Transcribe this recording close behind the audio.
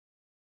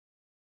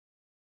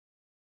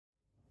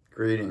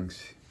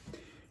Greetings.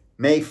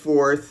 May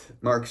 4th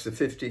marks the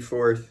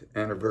 54th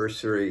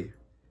anniversary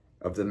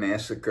of the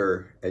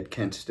massacre at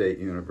Kent State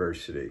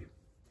University.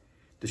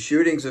 The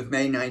shootings of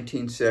May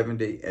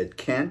 1970 at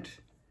Kent,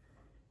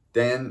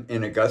 then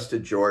in Augusta,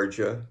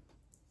 Georgia,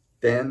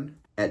 then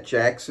at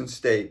Jackson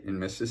State in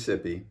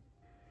Mississippi,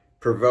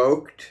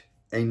 provoked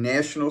a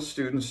national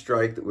student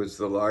strike that was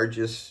the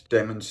largest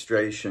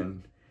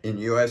demonstration in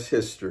U.S.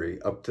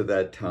 history up to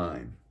that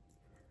time.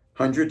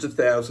 Hundreds of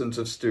thousands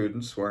of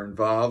students were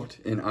involved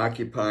in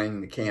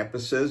occupying the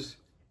campuses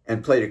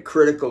and played a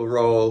critical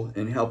role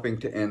in helping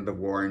to end the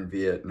war in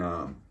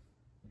Vietnam.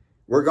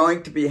 We're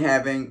going to be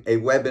having a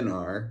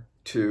webinar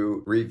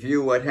to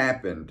review what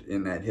happened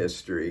in that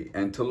history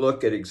and to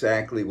look at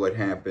exactly what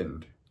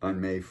happened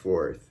on May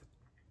 4th.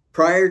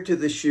 Prior to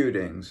the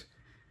shootings,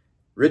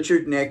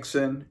 Richard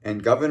Nixon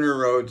and Governor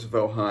Rhodes of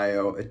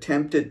Ohio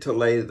attempted to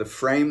lay the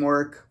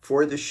framework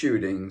for the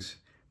shootings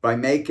by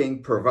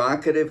making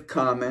provocative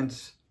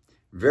comments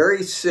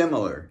very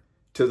similar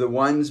to the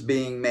ones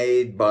being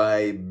made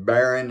by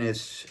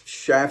Baroness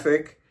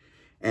Shafik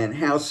and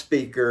House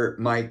Speaker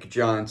Mike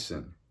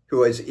Johnson,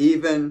 who has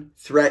even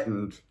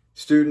threatened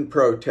student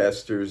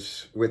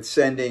protesters with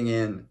sending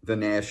in the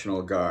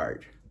National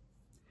Guard.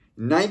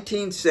 In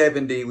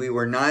 1970, we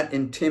were not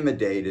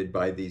intimidated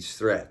by these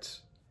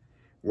threats.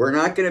 We're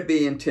not going to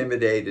be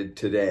intimidated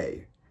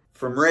today.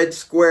 From Red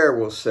Square,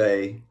 we'll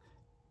say,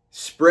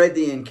 spread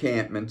the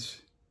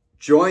encampments,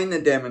 join the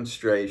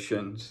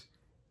demonstrations,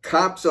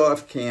 cops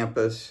off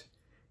campus,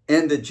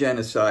 end the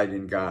genocide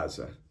in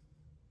Gaza.